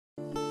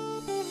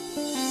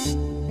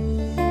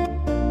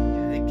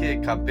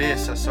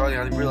cabeza. Sorry,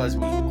 I didn't realize it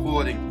was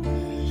recording.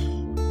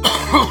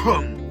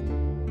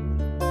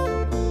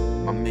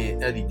 My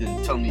man Eddie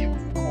didn't tell me he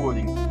was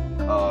recording.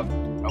 I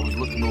was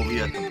looking over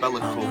here at the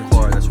Bellator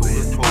card. That's what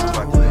we're talking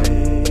about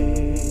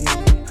today.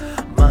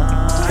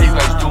 How you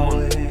guys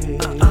doing?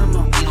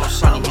 Dino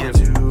Sunny here,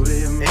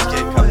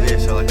 aka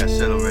Cabeza, like I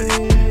said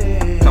already.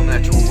 Coming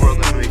at you with World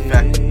MMA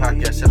Fact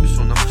Podcast,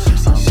 episode number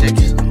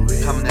 66.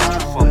 Coming at you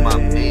from my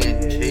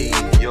man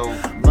cave, yo.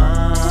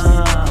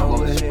 I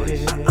love this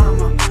place.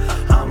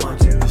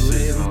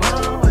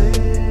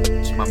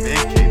 It's my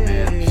man cave,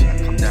 man.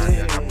 I come down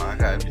here, I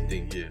got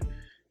everything here.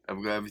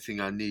 I've got everything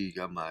I need.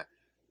 Got my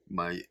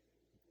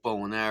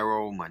bow and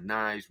arrow, my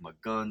knives, my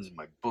guns,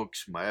 my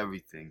books, my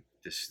everything.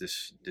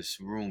 This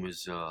room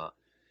is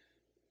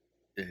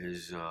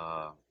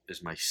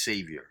my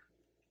savior.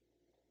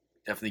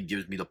 Definitely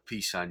gives me the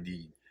peace I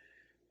need.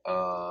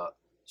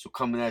 So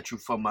coming at you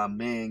from my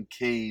man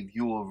cave,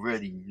 you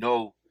already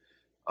know.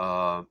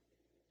 I'm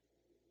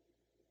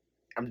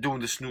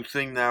doing this new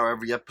thing now.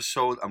 Every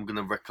episode, I'm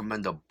gonna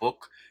recommend a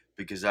book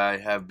because I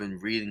have been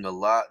reading a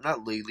lot.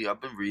 Not lately.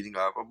 I've been reading.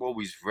 I've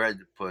always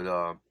read, but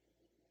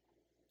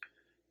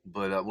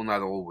well,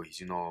 not always.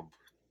 You know,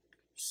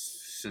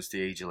 since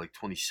the age of like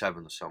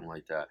 27 or something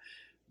like that.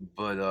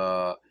 But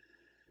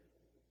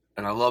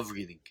and I love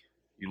reading.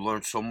 You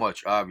learn so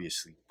much.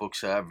 Obviously,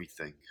 books are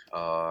everything.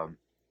 And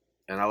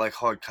I like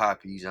hard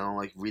copies. I don't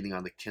like reading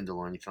on the Kindle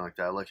or anything like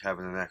that. I like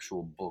having an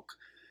actual book.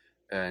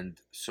 And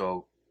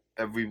so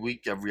every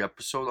week, every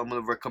episode, I'm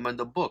going to recommend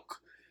a book.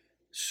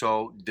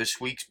 So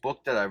this week's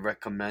book that I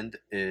recommend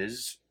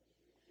is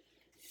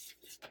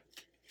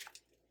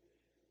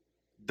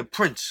The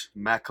Prince,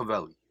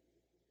 Machiavelli.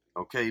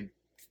 Okay?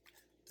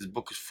 This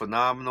book is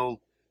phenomenal.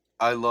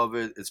 I love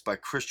it. It's by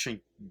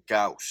Christian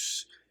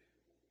Gauss.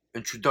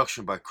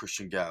 Introduction by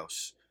Christian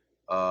Gauss.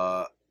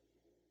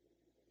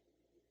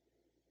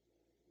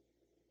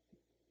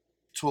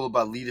 It's all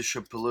about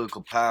leadership,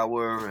 political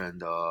power,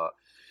 and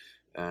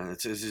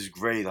it's just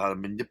great how to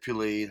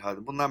manipulate,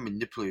 not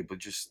manipulate, but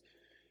just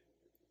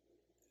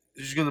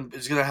it's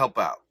gonna help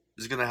out.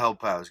 It's gonna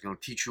help out. It's gonna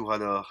teach you how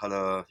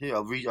to. Here,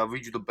 I'll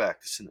read you the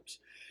back, the synopsis.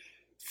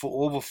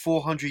 For over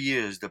 400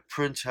 years, The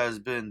Prince has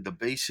been the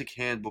basic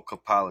handbook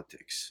of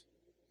politics,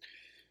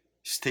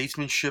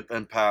 statesmanship,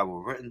 and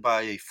power, written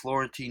by a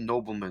Florentine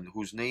nobleman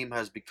whose name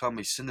has become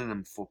a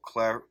synonym for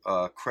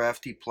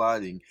crafty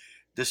plotting.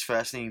 This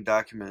fascinating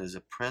document is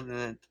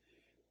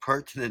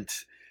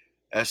pertinent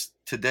as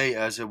today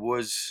as it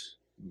was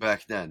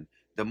back then.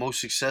 The most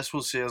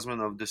successful salesman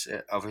of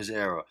his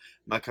era,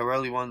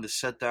 Machiavelli wanted to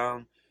set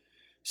down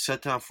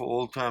for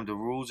all time the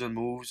rules and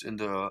moves in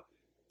the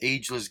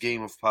ageless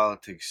game of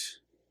politics.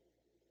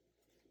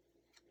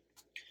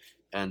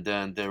 And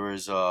then there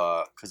is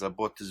because I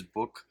bought this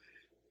book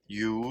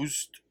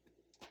used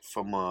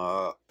from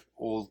a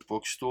old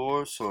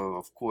bookstore, so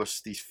of course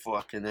these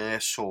fucking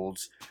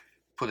assholes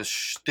put a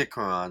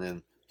sticker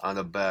on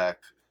the back,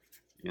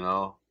 you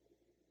know.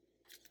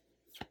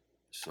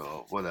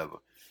 So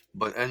whatever.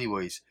 But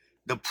anyways,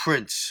 The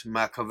Prince,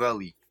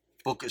 Machiavelli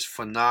book is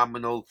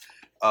phenomenal.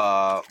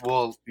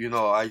 Well, you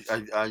know, I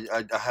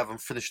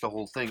haven't finished the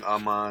whole thing.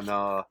 I'm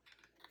on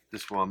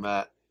this where I'm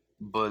at,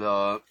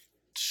 but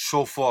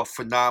so far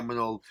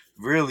phenomenal.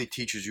 Really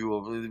teaches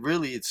you.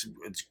 Really, it's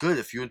good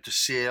if you're into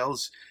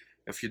sales,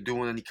 if you're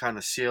doing any kind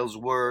of sales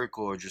work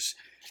or just,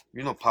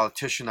 you know,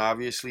 politician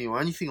obviously or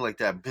anything like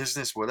that,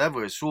 business,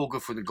 whatever. It's all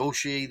good for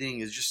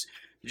negotiating. It just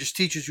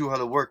teaches you how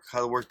to work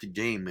the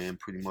game, man.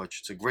 Pretty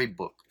much, it's a great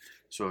book.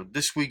 So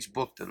this week's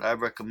book that I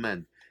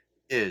recommend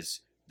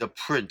is The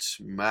Prince,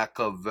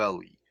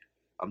 Machiavelli.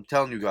 I'm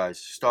telling you guys,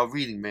 start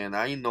reading, man.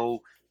 I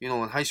know, you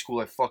know, in high school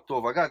I fucked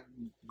off. I got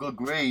good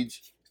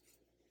grades,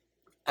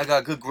 and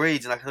I could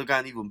have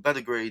gotten even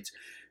better grades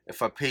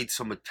if I paid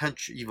some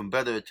attention, even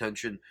better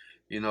attention.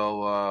 You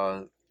know,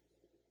 I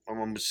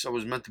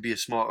was meant to be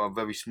a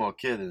very smart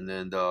kid,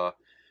 and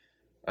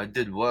I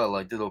did well.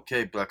 I did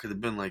okay, but I could have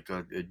been like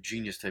a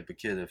genius type of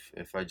kid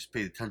if I just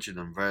paid attention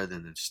and read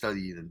and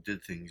studied and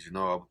did things. You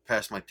know, I would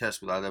pass my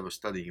test without ever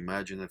studying.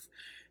 Imagine if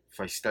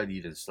I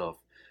studied and stuff.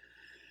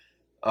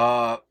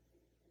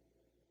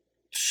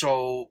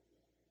 So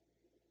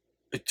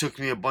it took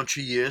me a bunch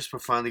of years,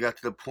 but finally got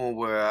to the point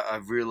where I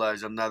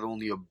realized I'm not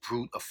only a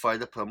brute, a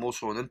fighter, but I'm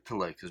also an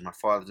intellect. Because my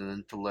father's an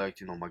intellect,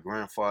 you know, my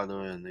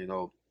grandfather, and you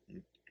know,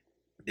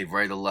 they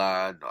write a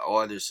lot,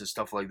 artists and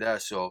stuff like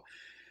that. So,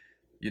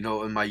 you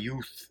know, in my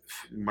youth,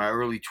 my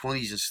early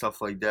 20s and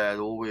stuff like that,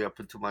 all the way up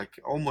into my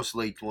almost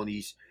late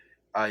 20s,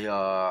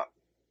 I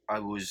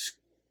was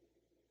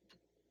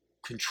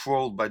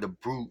controlled by the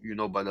brute, you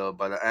know, by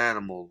the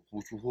animal,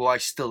 who I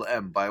still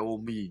am, by all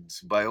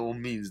means. By all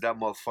means, that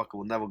motherfucker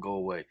will never go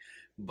away.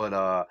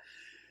 But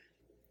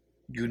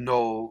you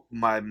know,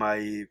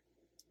 my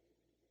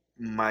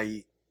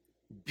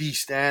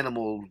beast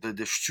animal,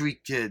 the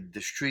street kid,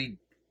 the street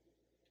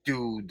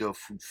dude, the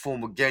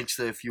former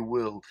gangster, if you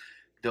will,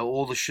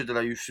 all the shit that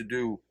I used to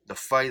do, the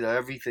fighter,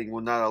 everything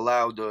would not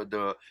allow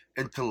the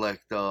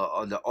intellect,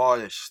 the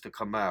artist to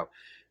come out.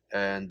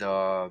 And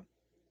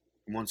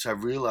once I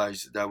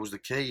realized that was the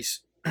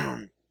case,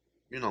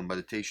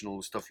 meditation, all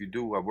the stuff you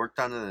do, I worked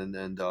on it,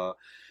 and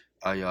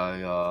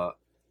I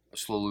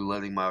slowly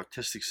letting my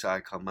artistic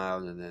side come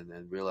out,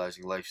 and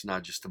realizing life's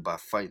not just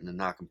about fighting and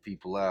knocking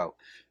people out,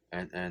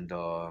 and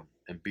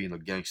being a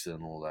gangster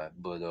and all that.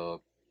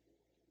 But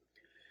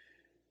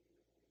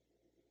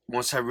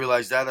once I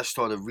realized that, I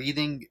started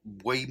reading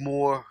way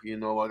more. I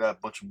got a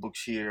bunch of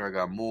books here. I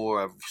got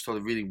more. I've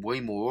started reading way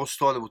more. It all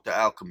started with The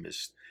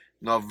Alchemist.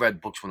 I've read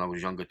books when I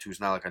was younger too. It's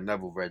not like I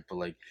never read, but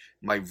like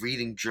my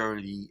reading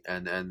journey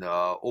and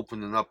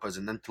opening up as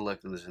an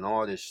intellect and as an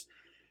artist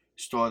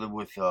started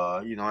with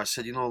I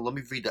said, let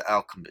me read The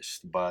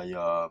Alchemist by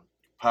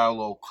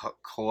Paulo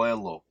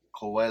Coelho,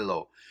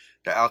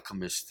 The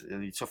Alchemist.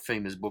 And it's a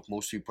famous book.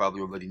 Most of you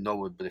probably already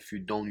know it, but if you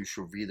don't, you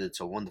should read it.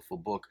 It's a wonderful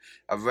book.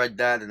 I read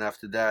that, and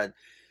after that,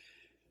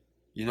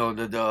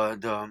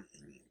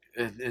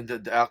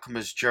 the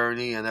Alchemist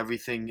journey and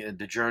everything, and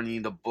the journey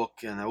in the book,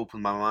 and I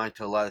opened my mind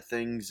to a lot of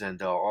things,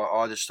 and our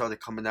artists started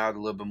coming out a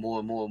little bit more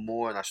and more and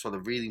more, and I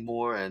started reading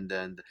more, and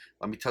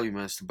let me tell you,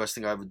 man, it's the best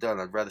thing I've ever done.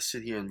 I'd rather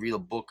sit here and read a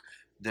book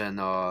than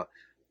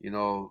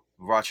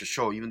watch a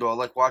show. Even though I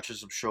like watching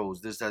some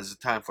shows, there's a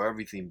time for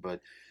everything, but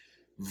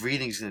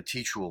reading's gonna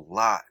teach you a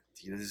lot.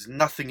 There's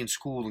nothing in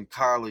school and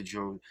college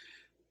or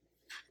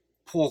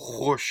poor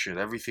horseshit.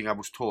 Everything I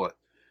was taught.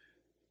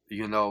 I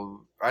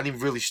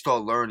didn't really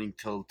start learning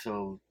till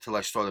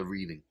I started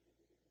reading.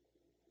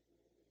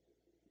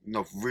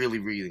 Really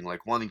reading,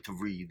 like wanting to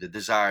read, the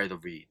desire to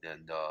read,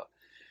 and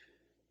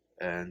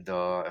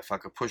if I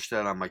could push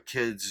that on my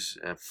kids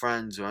and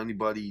friends or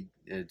anybody,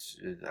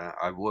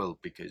 I will,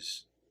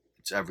 because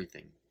it's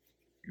everything.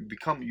 You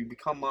become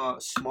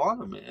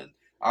smarter, man.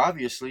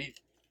 Obviously,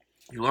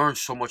 you learn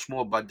so much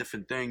more about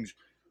different things,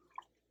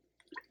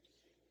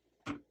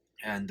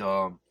 and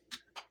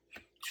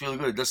it's really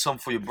good. It does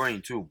something for your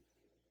brain too.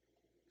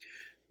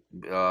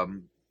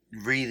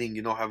 Reading,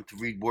 having to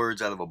read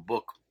words out of a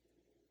book,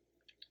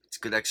 it's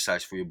good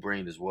exercise for your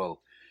brain as well.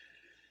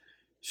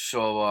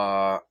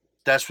 So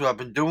that's what I've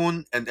been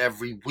doing, and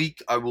every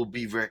week I will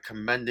be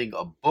recommending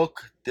a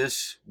book.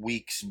 This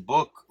week's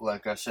book,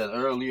 like I said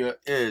earlier,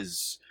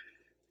 is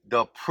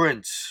The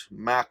Prince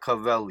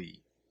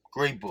Machiavelli.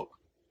 Great book.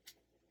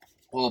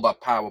 All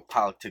about power,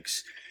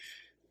 politics,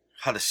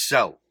 how to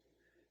sell.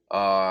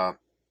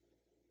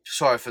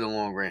 Sorry for the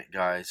long rant,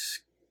 guys.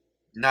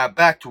 Now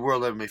back to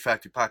World MMA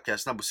Factory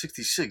Podcast number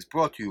 66,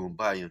 brought to you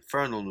by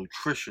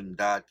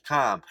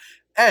InfernalNutrition.com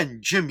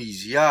and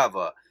Jimmy's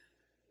Yava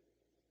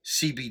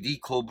CBD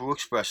Cold Brew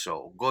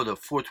Espresso. Go to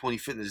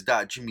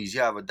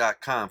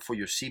 420fitness.jimmysyava.com for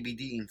your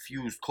CBD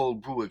infused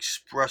cold brew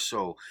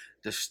espresso.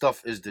 The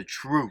stuff is the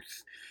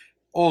truth.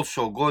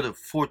 Also, go to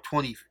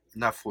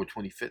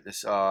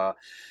 420fitness,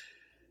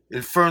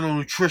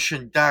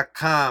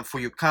 InfernalNutrition.com for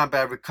your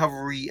combat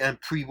recovery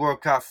and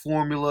pre-workout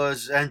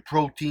formulas and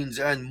proteins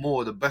and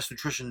more. The best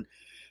nutrition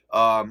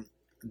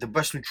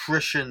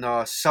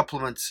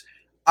supplements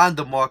on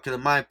the market,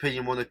 in my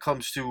opinion, when it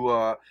comes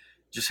to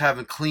just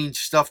having clean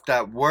stuff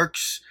that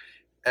works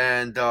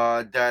and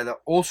that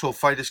also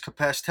fighters can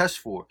pass tests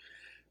for.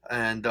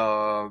 And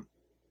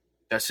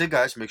that's it,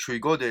 guys. Make sure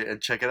you go there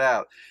and check it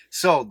out.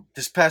 So,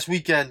 this past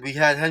weekend, we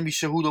had Henry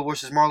Cejudo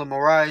versus Marlon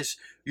Moraes,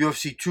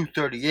 UFC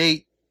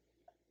 238.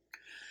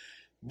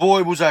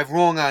 Boy, was I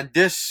wrong on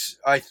this.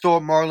 I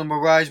thought Marlon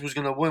Moraes was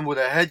going to win with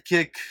a head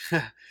kick.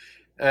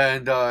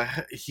 And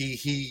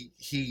he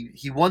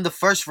won the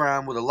first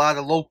round with a lot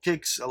of low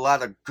kicks, a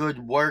lot of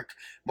good work.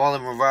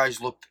 Marlon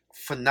Moraes looked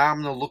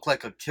phenomenal, looked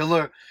like a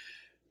killer.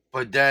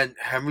 But then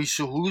Henry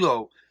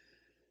Cejudo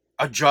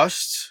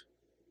adjusts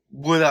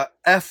with a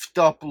effed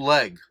up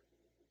leg.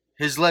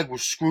 His leg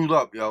was screwed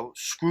up,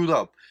 screwed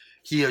up.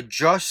 He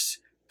adjusts,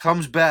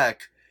 comes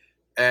back,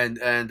 and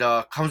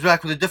comes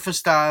back with a different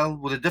style,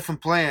 with a different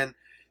plan,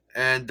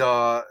 and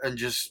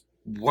just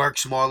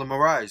works Marlon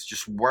Moraes.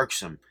 Just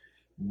works him,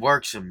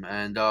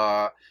 and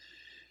Marlon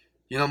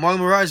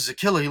Moraes is a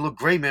killer. He looked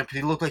great, man.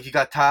 He looked like he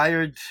got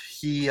tired.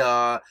 He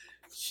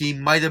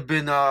might have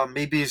been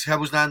maybe his head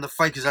was not in the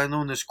fight, because I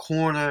know in this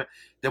corner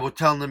they were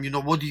telling him,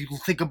 what do you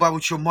think about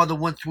what your mother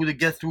went through to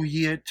get through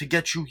here, to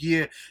get you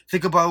here?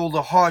 Think about all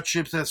the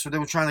hardships. That's what they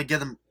were trying to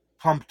get him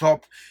pumped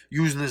up,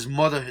 using his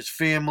mother, his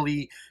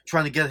family,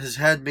 trying to get his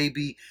head,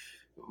 maybe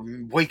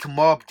wake him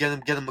up, get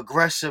him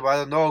aggressive. I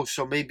don't know.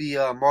 So maybe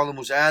Marlon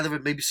was out of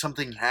it. Maybe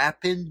something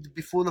happened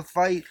before the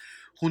fight.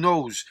 Who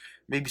knows?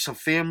 Maybe some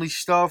family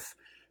stuff,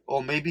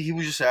 or maybe he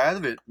was just out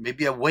of it.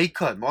 Maybe a weight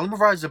cut. Marlon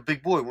Moraes is a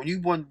big boy.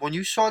 When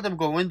you saw them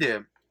go in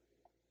there,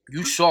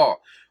 you saw,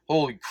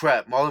 holy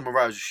crap, Marlon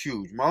Moraes is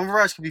huge. Marlon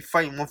Moraes could be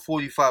fighting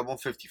 145,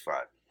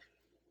 155.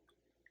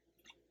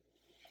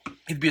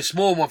 He'd be a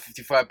small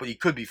 155, but he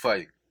could be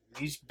fighting.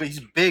 He's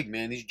big,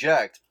 man. He's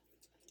jacked.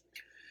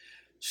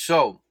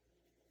 So,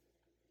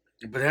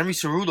 but Henry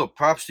Cejudo,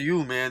 props to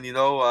you, man.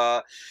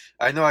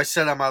 I know I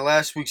said on my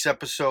last week's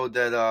episode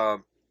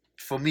that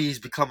for me he's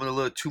becoming a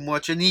little too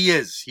much, and he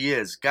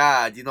is.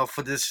 God,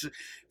 for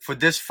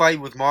this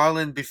fight with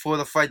Marlon, before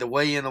the fight, the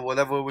weigh-in or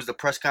whatever it was, the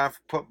press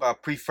conference,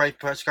 pre-fight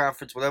press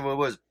conference, whatever it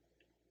was,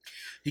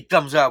 He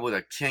comes out with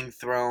a king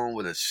throne,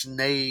 with a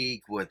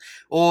snake, with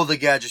all the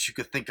gadgets you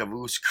could think of. It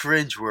was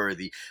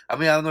cringeworthy. I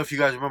mean, I don't know if you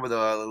guys remember the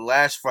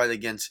last fight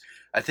against,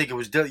 I think it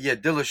was,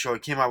 Dillashaw. He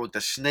came out with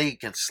the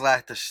snake and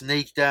slapped the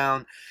snake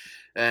down.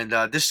 And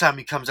this time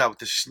he comes out with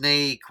the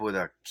snake, with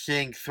a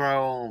king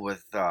throne,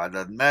 with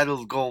the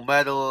medal, gold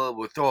medal.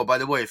 With, oh, by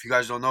the way, if you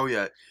guys don't know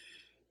yet,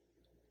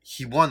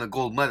 he won a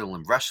gold medal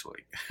in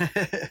wrestling.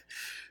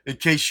 In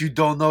case you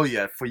don't know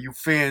yet, for you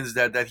fans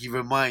that he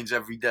reminds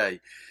every day.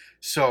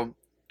 So,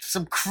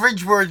 some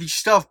cringeworthy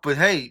stuff, but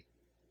hey,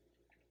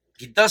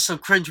 he does some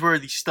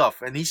cringeworthy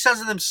stuff, and he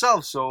says it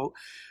himself, so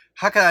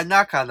how can I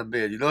knock on the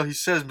man? You know, he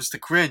says Mr.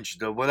 Cringe,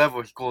 the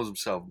whatever he calls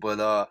himself,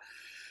 but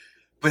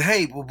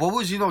hey, what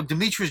was,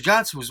 Demetrius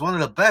Johnson was one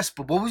of the best,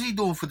 but what was he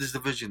doing for this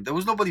division? There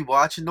was nobody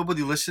watching,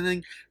 nobody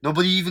listening,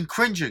 nobody even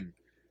cringing.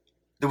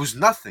 There was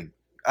nothing.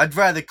 I'd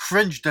rather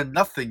cringe than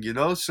nothing,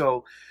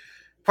 so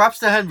props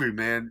to Henry,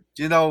 man.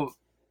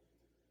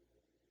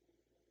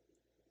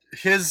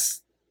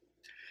 His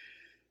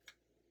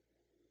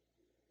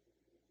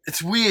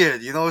it's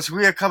weird, it's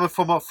weird coming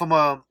from a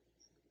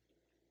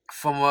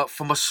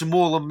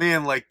smaller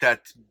man like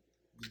that,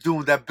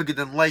 doing that bigger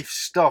than life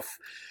stuff,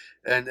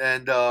 and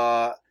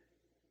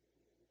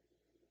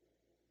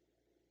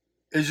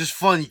it's just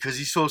funny because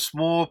he's so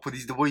small, but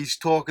the way he's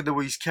talking, the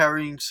way he's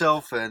carrying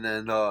himself, and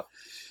in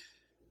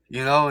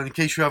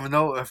case you don't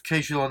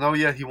know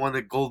yet, he won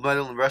the gold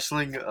medal in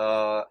wrestling.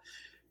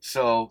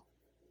 So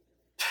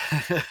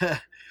I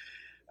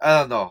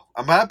don't know.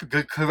 I'm happy.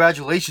 Good,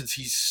 congratulations.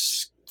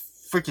 He's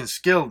freaking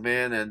skilled,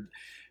 man,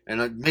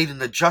 and made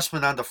an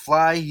adjustment on the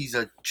fly. He's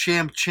a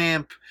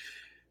champ,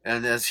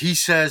 and as he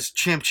says,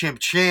 champ,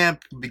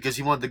 because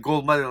he won the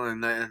gold medal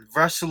in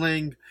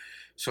wrestling.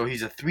 So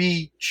he's a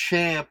 3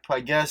 champ, I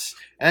guess,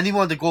 and he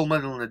won the gold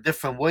medal in a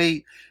different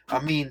weight. I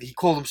mean, he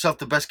called himself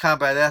the best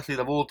combat athlete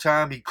of all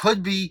time. He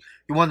could be.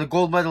 He won the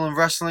gold medal in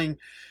wrestling,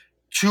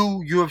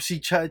 2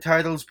 UFC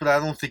titles, but I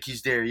don't think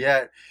he's there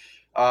yet.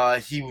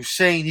 He was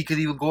saying he could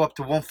even go up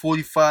to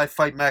 145,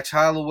 fight Max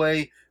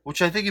Holloway,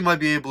 which I think he might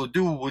be able to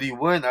do. Would he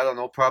win? I don't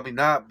know, probably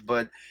not,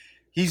 but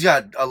he's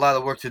got a lot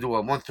of work to do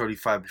at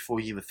 135 before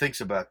he even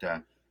thinks about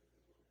that.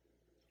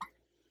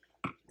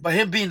 But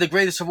him being the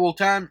greatest of all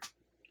time,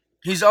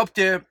 he's up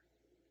there.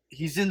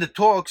 He's in the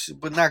talks,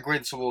 but not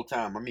greatest of all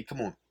time. I mean, come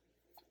on.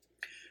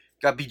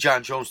 Got to be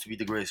John Jones to be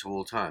the greatest of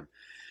all time.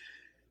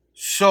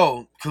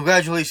 So,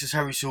 congratulations,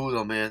 Henry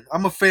Cejudo, man.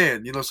 I'm a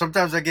fan.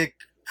 Sometimes I get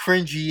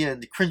cringy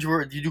and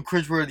cringeworthy. You do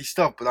cringeworthy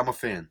stuff, but I'm a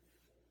fan.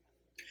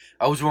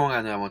 I was wrong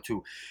on that one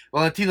too.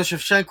 Valentina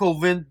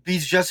Shevchenko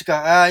beats Jessica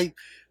Ai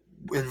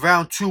in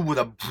round 2 with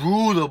a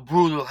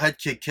brutal head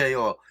kick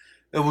KO.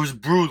 It was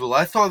brutal.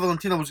 I thought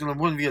Valentina was going to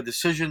win via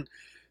decision.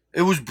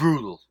 It was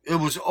brutal. It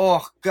was,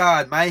 oh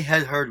God, my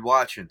head hurt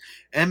watching,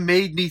 and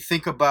made me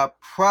think about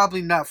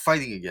probably not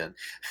fighting again.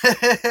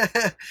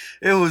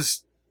 It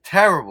was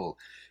terrible.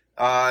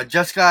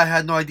 Jessica I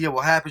had no idea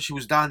what happened. She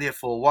was down there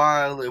for a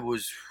while. It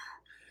was,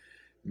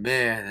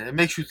 man, it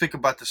makes you think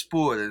about the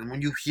sport. And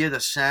when you hear the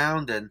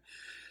sound and,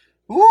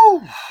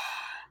 woo,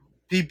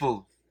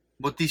 people,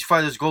 what these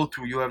fighters go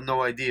through, you have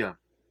no idea.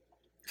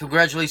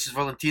 Congratulations,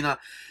 Valentina.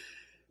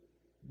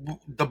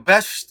 The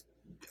best,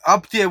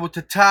 up there with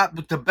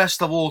the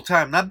best of all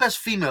time. Not best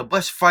female,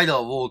 best fighter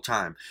of all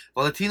time.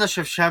 Valentina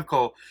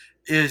Shevchenko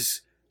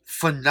is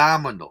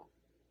phenomenal.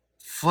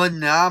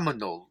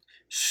 Phenomenal.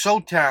 So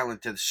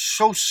talented,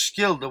 so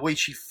skilled, the way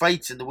she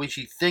fights and the way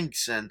she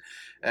thinks, and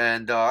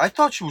I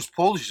thought she was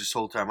Polish this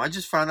whole time. I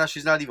just found out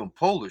she's not even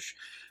Polish.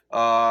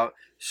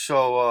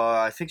 So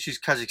I think she's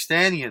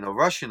Kazakhstanian or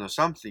Russian or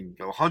something.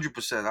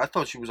 100%. I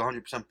thought she was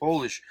 100%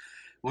 Polish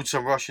with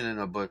some Russian in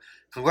her. But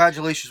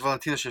congratulations,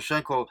 Valentina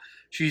Shevchenko.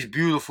 She's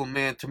beautiful,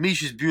 man. To me,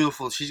 she's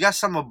beautiful. She's got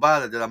something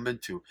about her that I'm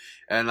into,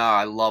 and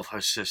I love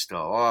her sister.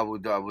 Oh, I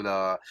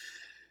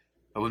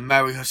would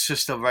marry her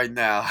sister right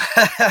now.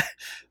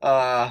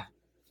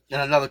 In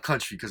another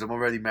country, because I'm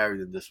already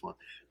married in this one.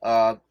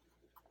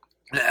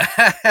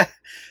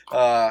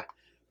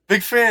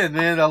 Big fan,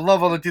 man. I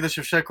love Valentina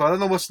Shevchenko. I don't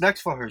know what's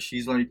next for her.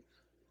 She's like,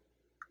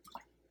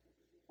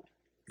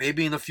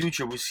 maybe in the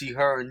future we'll see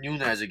her and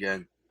Nunes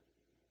again.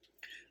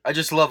 I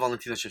just love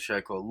Valentina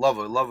Shevchenko.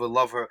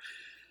 Love her.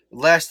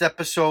 Last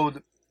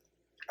episode,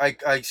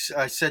 I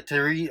said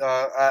Terry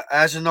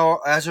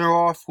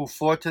Azarov, who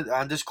fought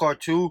on this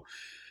card too.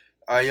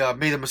 I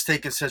made a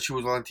mistake and said she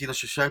was Valentina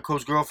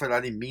Shevchenko's girlfriend. I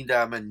didn't mean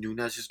that. I meant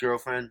Nunes'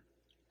 girlfriend.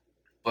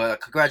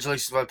 But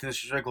congratulations, Valentina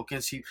Shevchenko.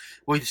 Can't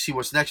wait to see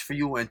what's next for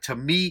you. And to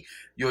me,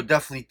 you're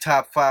definitely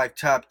top 5,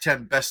 top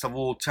 10 best of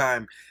all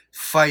time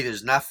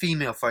fighters. Not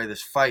female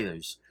fighters,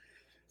 fighters.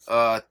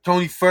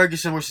 Tony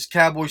Ferguson versus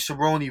Cowboy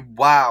Cerrone.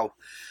 Wow.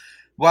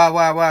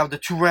 The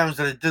 2 rounds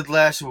that it did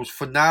last, it was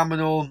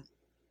phenomenal.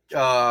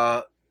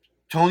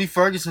 Tony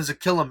Ferguson's a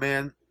killer,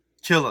 man.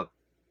 Killer.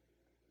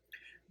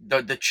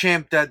 The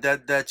champ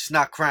that's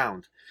not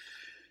crowned.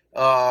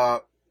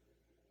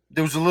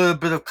 There was a little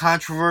bit of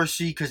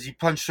controversy because he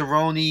punched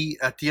Cerrone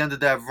at the end of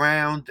that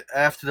round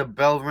after the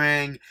bell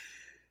rang.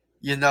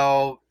 you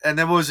know, and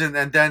it wasn't.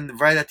 And then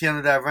right at the end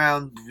of that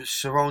round,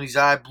 Cerrone's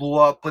eye blew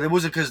up, but it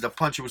wasn't because of the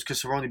punch. It was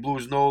because Cerrone blew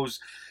his nose.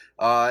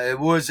 It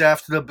was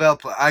after the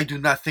belt, but I do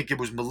not think it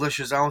was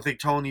malicious. I don't think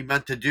Tony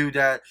meant to do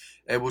that.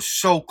 It was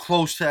so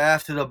close to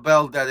after the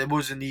belt that it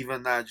wasn't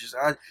even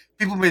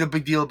people made a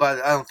big deal about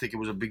it. I don't think it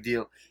was a big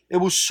deal. It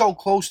was so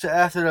close to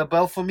after the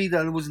belt for me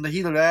that it was in the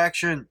heat of the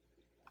action.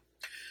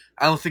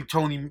 I don't think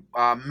Tony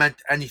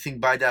meant anything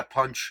by that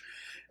punch,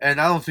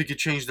 and I don't think it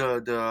changed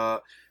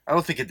the. I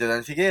don't think it did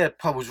anything. Yeah,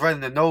 it was right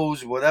in the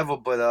nose, whatever.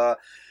 But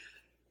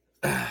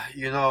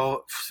you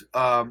know,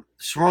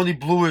 Cerrone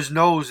blew his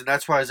nose, and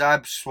that's why his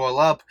eyes swelled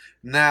up.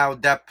 Now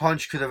that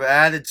punch could have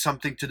added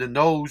something to the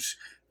nose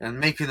and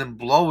making him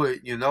blow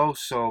it. You know,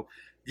 so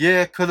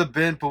yeah, it could have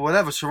been, but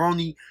whatever.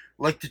 Cerrone,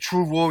 like the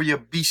true warrior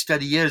beast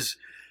that he is,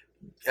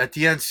 at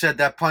the end said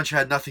that punch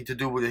had nothing to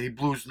do with it. He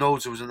blew his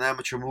nose. It was an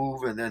amateur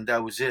move, and then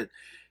that was it.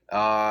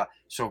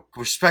 So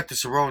respect to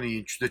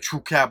Cerrone, the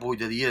true cowboy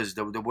that he is,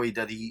 the way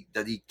that he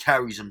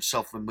carries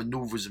himself and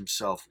maneuvers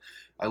himself.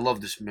 I love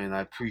this man.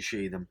 I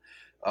appreciate him.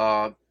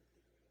 Uh,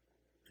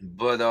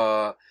 but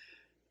uh,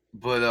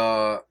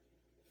 but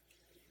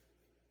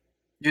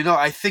you know,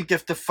 I think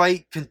if the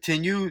fight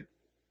continued,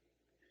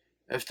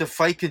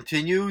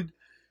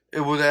 it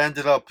would have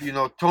ended up, you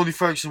know, Tony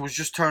Ferguson was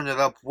just turning it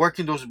up,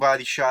 working those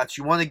body shots.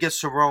 You want to get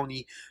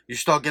Cerrone, you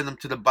start getting him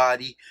to the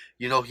body.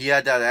 You know, he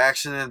had that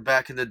accident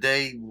back in the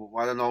day,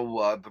 I don't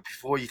know, but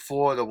before he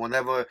fought or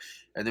whenever,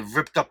 and it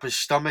ripped up his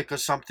stomach or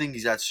something.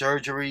 He's had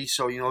surgery,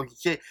 so, you know,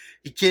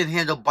 he can't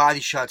handle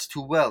body shots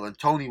too well. And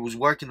Tony was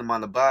working him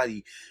on the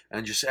body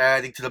and just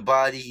adding to the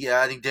body,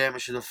 adding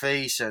damage to the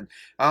face. And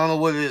I don't know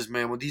what it is,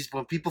 man.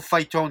 When people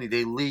fight Tony,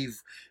 they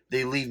leave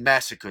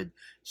massacred.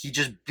 He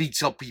just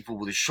beats up people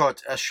with his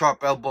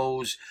sharp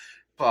elbows,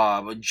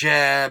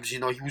 jabs. You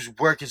know, he was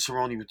working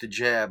Cerrone with the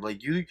jab.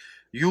 Like you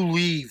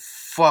leave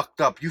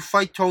fucked up. You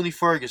fight Tony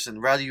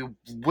Ferguson, rather you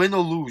win or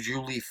lose, you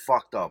leave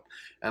fucked up,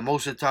 and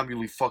most of the time you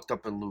leave fucked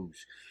up and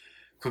lose.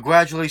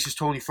 Congratulations,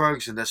 Tony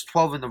Ferguson. That's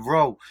 12 in a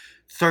row.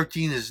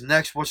 13 is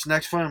next. What's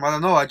next for him? I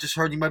don't know. I just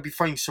heard he might be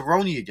fighting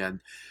Cerrone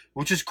again,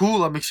 which is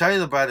cool. I'm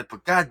excited about it.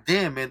 But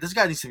goddamn, man, this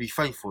guy needs to be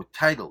fighting for a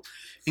title.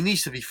 He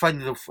needs to be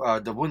fighting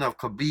the winner of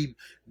Khabib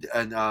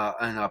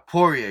and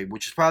Poirier,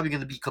 which is probably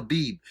going to be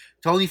Khabib.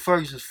 Tony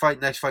Ferguson's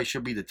next fight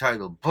should be the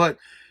title. But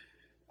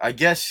I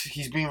guess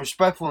he's being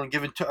respectful and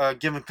giving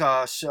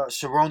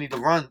Cerrone the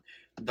run,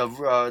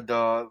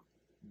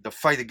 the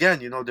fight again.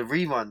 You know, the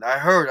rerun. I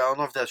heard. I don't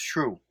know if that's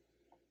true.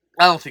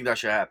 I don't think that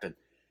should happen.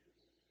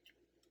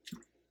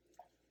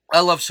 I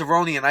love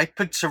Cerrone, and I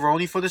picked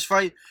Cerrone for this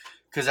fight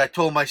because I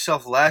told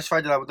myself last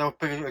fight that I would never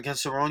pick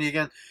against Cerrone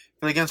again.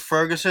 But against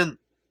Ferguson,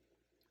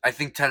 I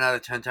think 10 out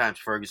of 10 times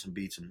Ferguson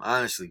beats him.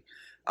 Honestly.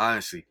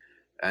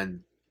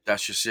 And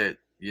that's just it.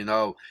 You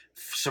know,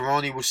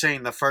 Cerrone was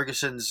saying that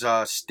Ferguson's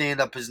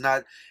stand-up is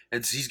not...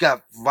 he's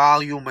got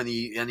volume and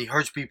he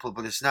hurts people,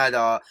 but it's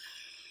not...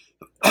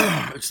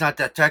 it's not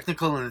that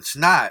technical, and it's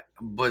not,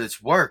 but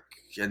it's work,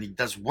 and he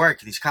does work,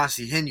 and he's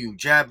constantly hitting you,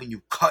 jabbing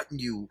you, cutting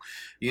you.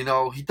 You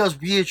know, he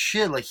does weird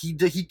shit. Like he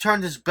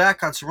turned his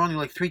back on Cerrone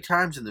like 3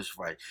 times in this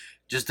fight,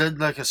 just did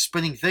like a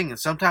spinning thing, and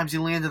sometimes he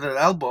landed an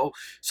elbow,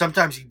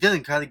 sometimes he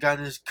didn't. Could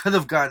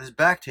have gotten his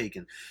back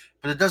taken,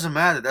 but it doesn't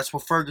matter. That's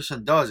what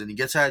Ferguson does, and he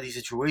gets out of these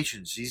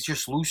situations. He's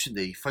just loose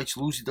today. He fights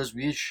loose. He does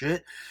weird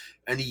shit,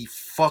 and he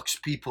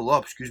fucks people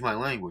up. Excuse my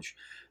language.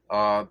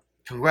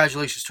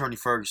 Congratulations, Tony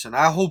Ferguson.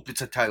 I hope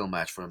it's a title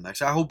match for him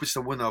next. I hope it's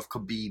the winner of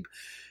Khabib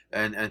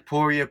and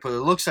Poirier, but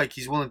it looks like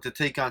he's willing to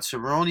take on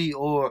Cerrone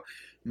or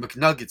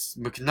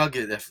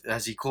McNugget,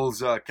 as he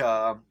calls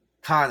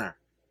Connor,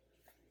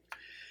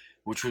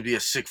 which would be a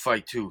sick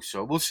fight too.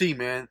 So we'll see,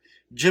 man.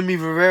 Jimmy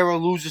Rivera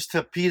loses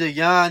to Peter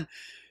Yan.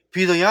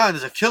 Peter Yan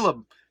is a killer.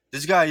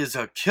 This guy is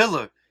a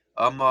killer.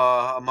 I'm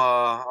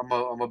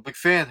a big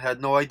fan. Had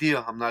no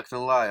idea. I'm not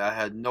gonna lie. I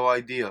had no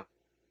idea.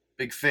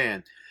 Big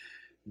fan.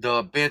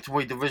 The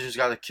bantamweight division's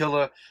got a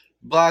killer.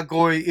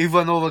 Blagoy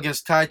Ivanov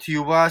against Tai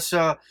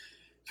Tuivasa.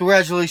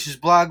 Congratulations,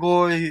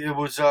 Blagoy. It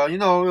was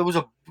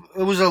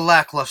it was a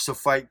lackluster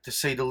fight to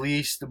say the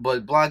least.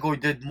 But Blagoy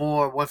did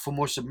more, went for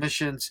more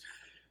submissions.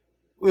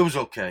 It was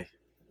okay.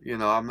 You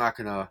know, I'm not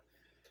gonna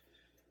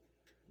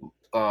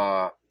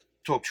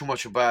talk too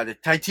much about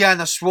it.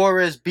 Tatiana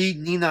Suarez beat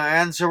Nina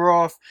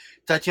Ansaroff.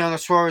 Tatiana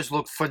Suarez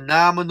looked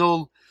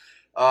phenomenal.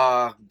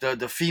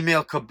 The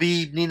female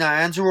Khabib, Nina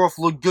Ansaroff,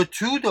 looked good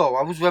too, though.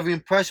 I was very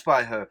impressed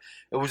by her.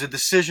 It was a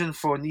decision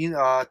for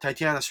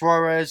Tatiana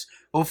Suarez.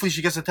 Hopefully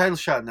she gets a title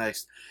shot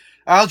next.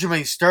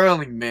 Aljamain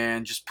Sterling,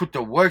 man, just put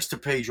the works to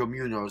Pedro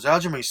Munoz.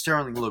 Aljamain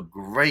Sterling looked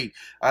great.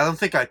 I don't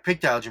think I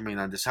picked Aljamain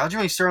on this.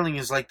 Aljamain Sterling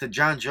is like the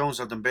John Jones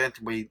of the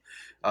bantamweight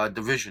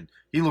division.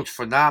 He looks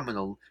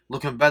phenomenal,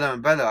 looking better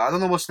and better. I don't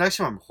know what's next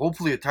for him.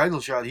 Hopefully a title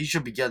shot. He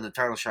should be getting a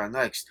title shot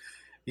next.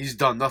 He's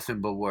done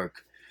nothing but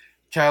work.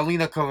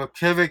 Karolina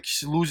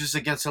Kowalkiewicz loses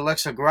against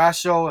Alexa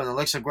Grasso, and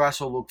Alexa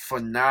Grasso looked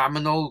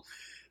phenomenal.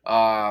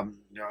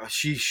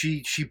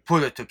 She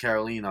put it to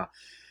Karolina.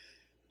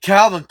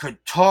 Calvin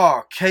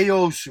Kattar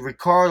KOs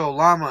Ricardo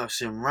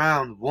Lamas in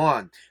round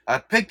 1. I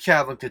picked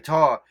Calvin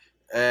Kattar,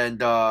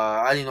 and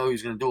I didn't know he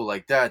was going to do it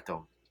like that,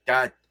 though.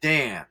 God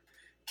damn.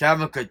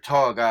 Calvin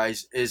Kattar,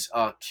 guys, is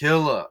a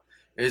killer.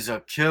 Is a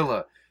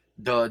killer.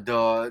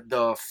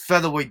 The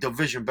featherweight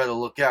division better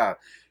look out.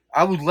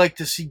 I would like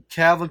to see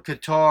Calvin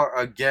Kattar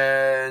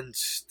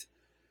against...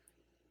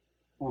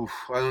 Oof,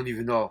 I don't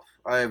even know.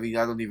 I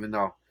don't even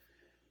know.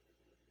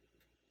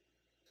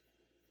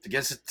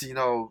 Against it,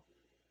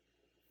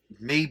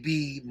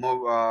 maybe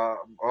more.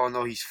 Oh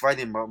no, he's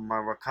fighting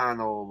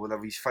Maracano or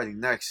whatever he's fighting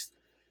next.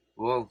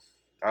 Well,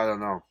 I don't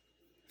know.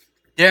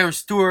 Darren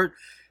Stewart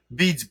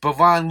beats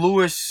Bavon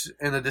Lewis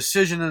in a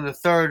decision in the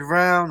 3rd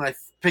round. I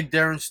picked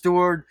Darren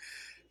Stewart.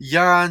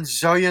 Jan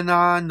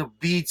Zoyanon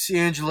beats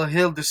Angela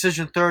Hill,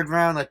 decision 3rd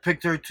round. I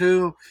picked her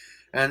too.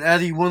 And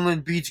Eddie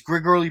Winland beats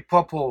Grigory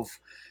Popov.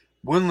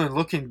 Winland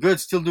looking good,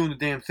 still doing the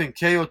damn thing.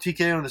 KO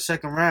TKO in the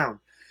 2nd round.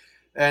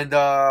 And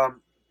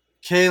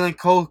Kaylin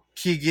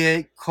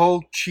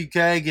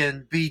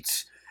Kolchikagan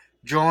beats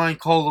Joanne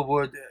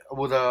Calderwood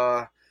with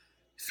a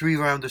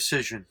 3-round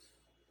decision.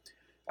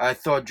 I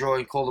thought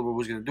Joanne Calderwood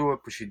was going to do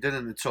it, but she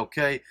didn't. It's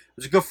okay. It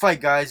was a good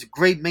fight, guys.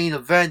 Great main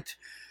event.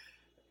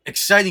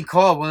 Exciting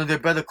card. One of their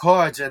better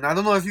cards. And I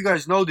don't know if you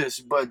guys know this,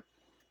 but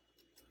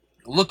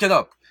look it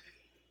up.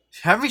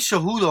 Henry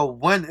Cejudo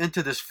went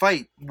into this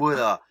fight with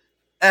a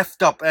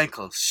effed up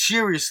ankle.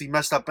 Seriously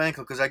messed up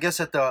ankle. Because I guess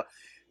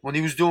when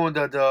he was doing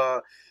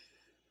the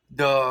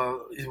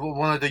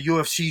one of the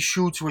UFC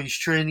shoots where he's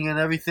training and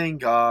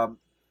everything,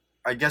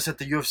 I guess at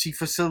the UFC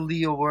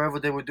facility or wherever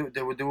they were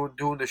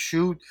doing the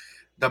shoot,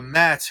 the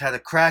mats had a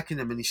crack in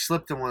them and he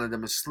slipped in one of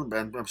them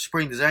and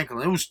sprained his ankle.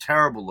 And it was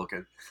terrible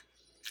looking.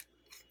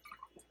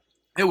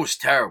 It was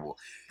terrible,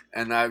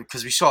 and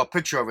because we saw a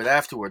picture of it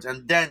afterwards,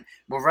 and then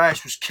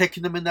Moraes was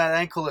kicking him in that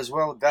ankle as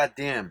well. God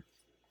damn,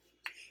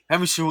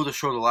 Henry Cejudo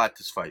showed a lot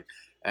this fight,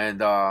 and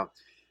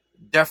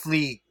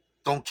definitely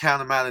don't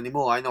count him out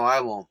anymore. I know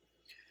I won't.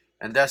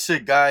 And that's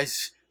it,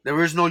 guys.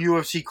 There is no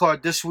UFC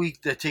card this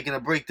week. They're taking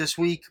a break this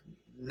week.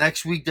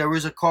 Next week there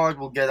is a card.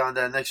 We'll get on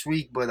that next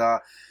week.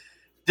 But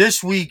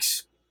this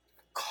week's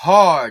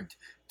card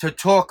to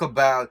talk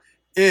about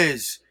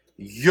is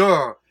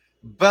your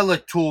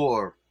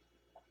Bellator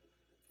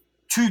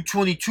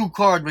 222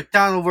 card,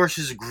 MacDonald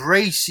versus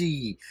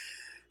Gracie.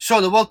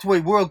 So the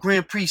welterweight World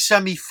Grand Prix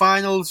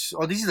semifinals.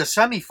 Oh, these are the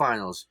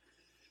semifinals.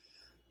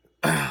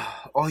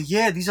 Oh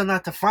yeah, these are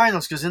not the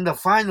finals, because in the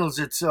finals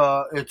it's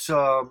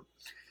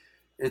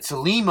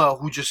Lima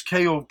who just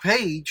KO'd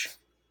Page,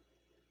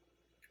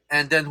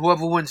 and then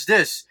whoever wins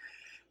this,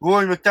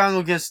 Rory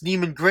MacDonald against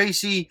Neiman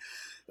Gracie.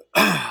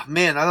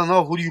 Man, I don't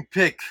know, who do you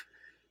pick?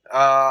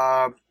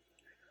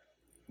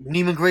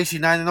 Neiman Gracie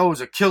 9-0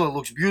 is a killer,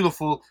 looks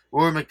beautiful.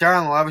 Rory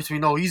MacDonald, obviously we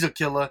know he's a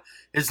killer.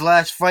 His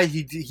last fight,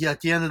 he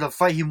at the end of the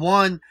fight he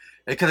won.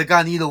 It could have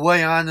gone either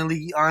way.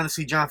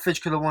 Honestly, John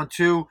Fitch could have won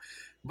too.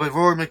 But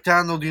Rory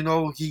MacDonald,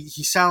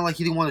 he sounded like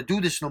he didn't want to do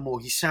this no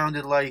more. He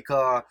sounded like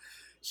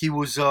he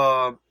was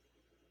not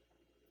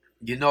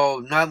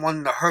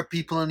wanting to hurt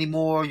people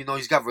anymore.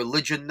 He's got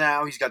religion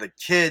now. He's got a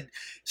kid.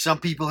 Some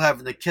people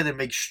having a kid, it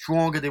makes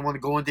stronger. They want to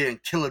go in there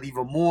and kill it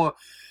even more.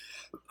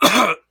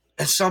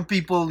 And some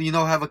people,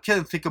 have a kid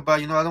and think about,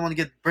 I don't want to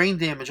get brain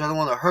damage. I don't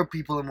want to hurt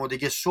people anymore. They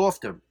get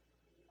softer.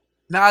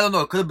 Now, I don't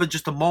know. It could have been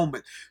just a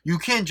moment. You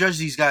can't judge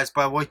these guys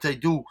by what they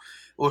do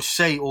or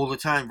say all the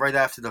time right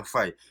after the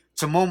fight.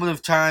 It's a moment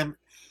of time.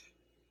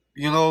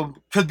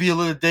 Could be a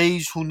little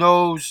daze. Who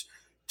knows?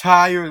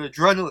 Tired,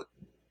 adrenaline.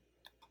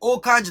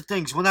 All kinds of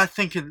things. We're not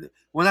thinking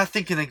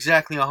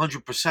exactly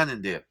 100%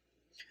 in there.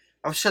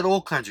 I've said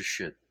all kinds of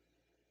shit.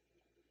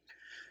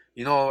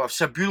 I've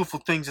said beautiful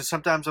things, and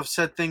sometimes I've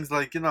said things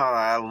like,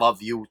 I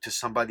love you to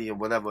somebody or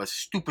whatever.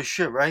 Stupid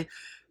shit, right?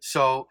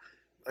 So,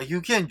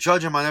 you can't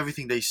judge him on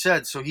everything they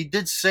said. So, he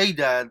did say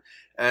that,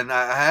 and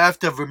I have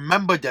to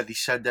remember that he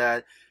said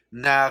that.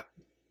 Now,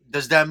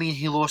 does that mean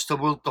he lost the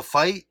will to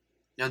fight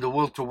and the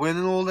will to win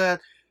and all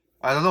that?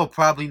 I don't know.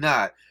 Probably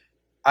not.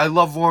 I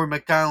love Rory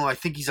MacDonald. I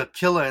think he's a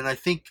killer, and I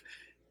think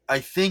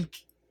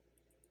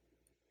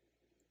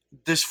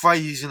this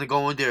fight he's going to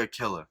go in there a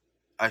killer.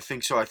 I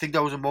think so. I think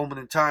that was a moment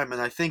in time, and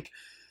I think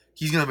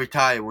he's going to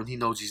retire when he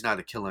knows he's not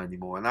a killer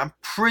anymore. And I'm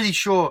pretty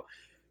sure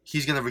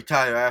he's going to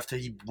retire after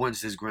he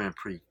wins this Grand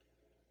Prix.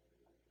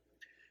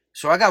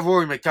 So I got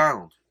Rory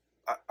MacDonald.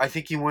 I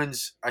think he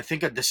wins, a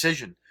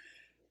decision.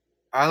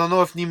 I don't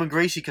know if Neiman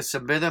Gracie can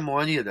submit him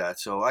or any of that.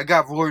 So I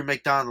got Rory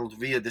MacDonald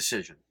via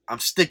decision. I'm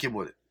sticking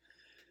with it.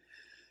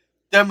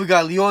 Then we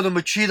got Lyoto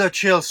Machida,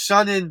 Chael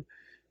Sonnen.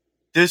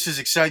 This is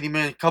exciting,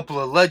 man. A couple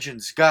of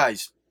legends,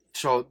 guys.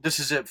 So this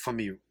is it for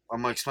me.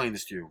 I'm going to explain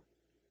this to you.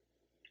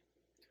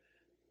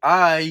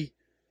 I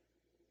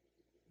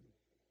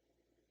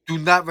do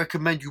not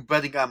recommend you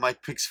betting on my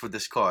picks for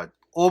this card.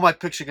 All my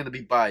picks are going to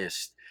be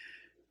biased.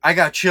 I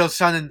got Chael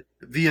Sonnen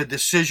via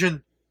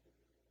decision.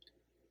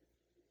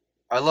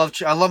 I love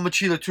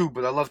Machida too,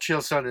 but I love Chael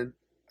Sonnen.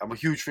 I'm a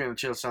huge fan of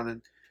Chael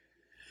Sonnen.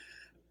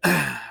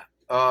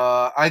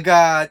 I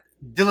got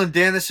Dylan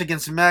Dennis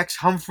against Max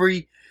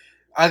Humphrey.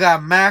 I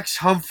got Max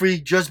Humphrey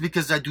just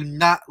because I do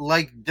not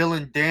like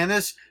Dylan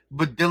Dennis,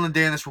 but Dylan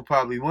Dennis will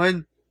probably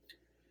win.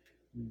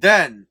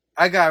 Then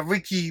I got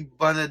Ricky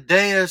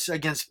Benavides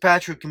against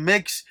Patrick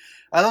Mix.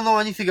 I don't know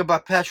anything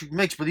about Patrick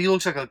Mix, but he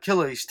looks like a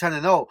killer. He's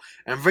 10-0.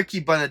 And Ricky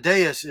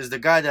Benavides is the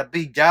guy that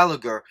beat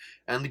Gallagher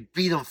and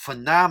beat him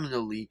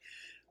phenomenally.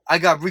 I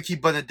got Ricky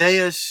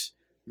Benavides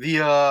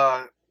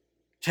via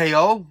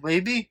KO,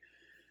 maybe.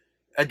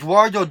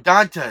 Eduardo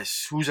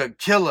Dantes, who's a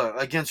killer,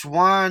 against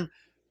Juan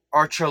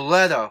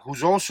Archuleta,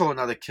 who's also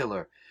another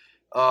killer.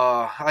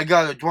 I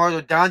got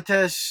Eduardo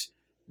Dantes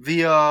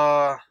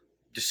via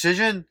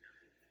decision.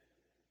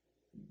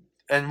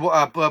 And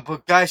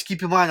but guys,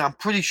 keep in mind, I'm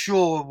pretty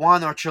sure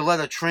Juan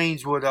Archuleta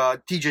trains with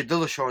TJ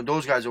Dillashaw and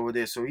those guys over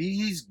there, so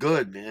he's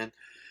good, man.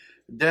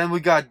 Then we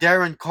got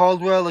Darren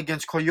Caldwell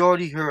against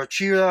Coyote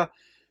Hiroshita.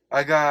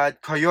 I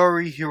got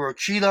Coyote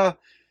Hiroshita,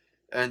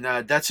 and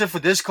that's it for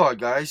this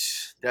card,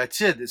 guys. That's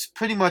it. It's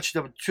pretty much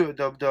the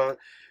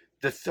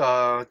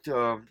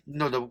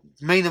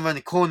main event,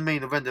 the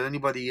co-main event that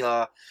anybody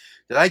that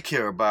I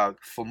care about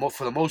for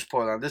the most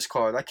part on this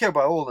card. I care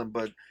about all of them,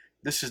 but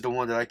this is the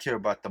one that I care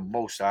about the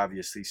most,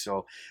 obviously.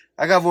 So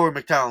I got Rory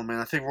MacDonald, man.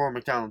 I think Rory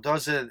MacDonald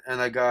does it,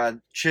 and I got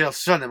Chael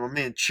Sonnen, my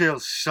man,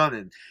 Chael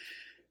Sonnen.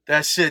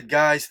 That's it,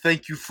 guys.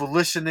 Thank you for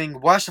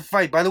listening. Watch the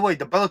fight. By the way,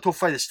 the Bellator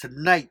fight is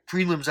tonight.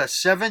 Prelims at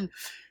 7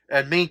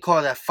 and main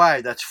card at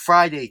 5. That's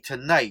Friday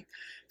tonight.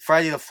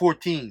 Friday the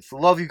 14th.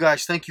 Love you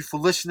guys. Thank you for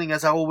listening.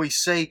 As I always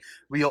say,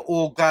 we are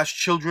all God's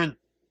children,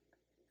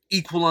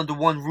 equal under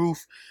one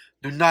roof.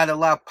 Do not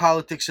allow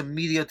politics and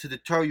media to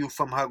deter you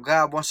from how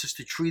God wants us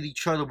to treat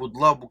each other with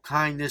love, with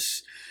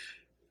kindness.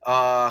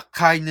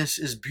 Kindness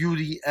is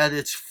beauty at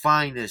its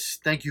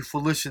finest. Thank you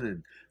for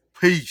listening.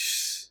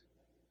 Peace.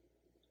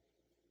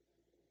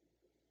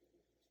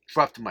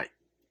 Drop the mic.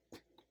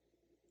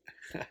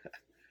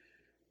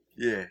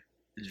 Yeah,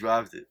 he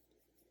dropped it.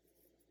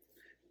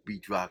 We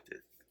dropped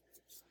it.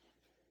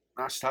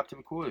 Now stop the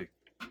recording.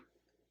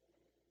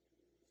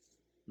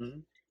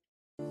 Mm-hmm.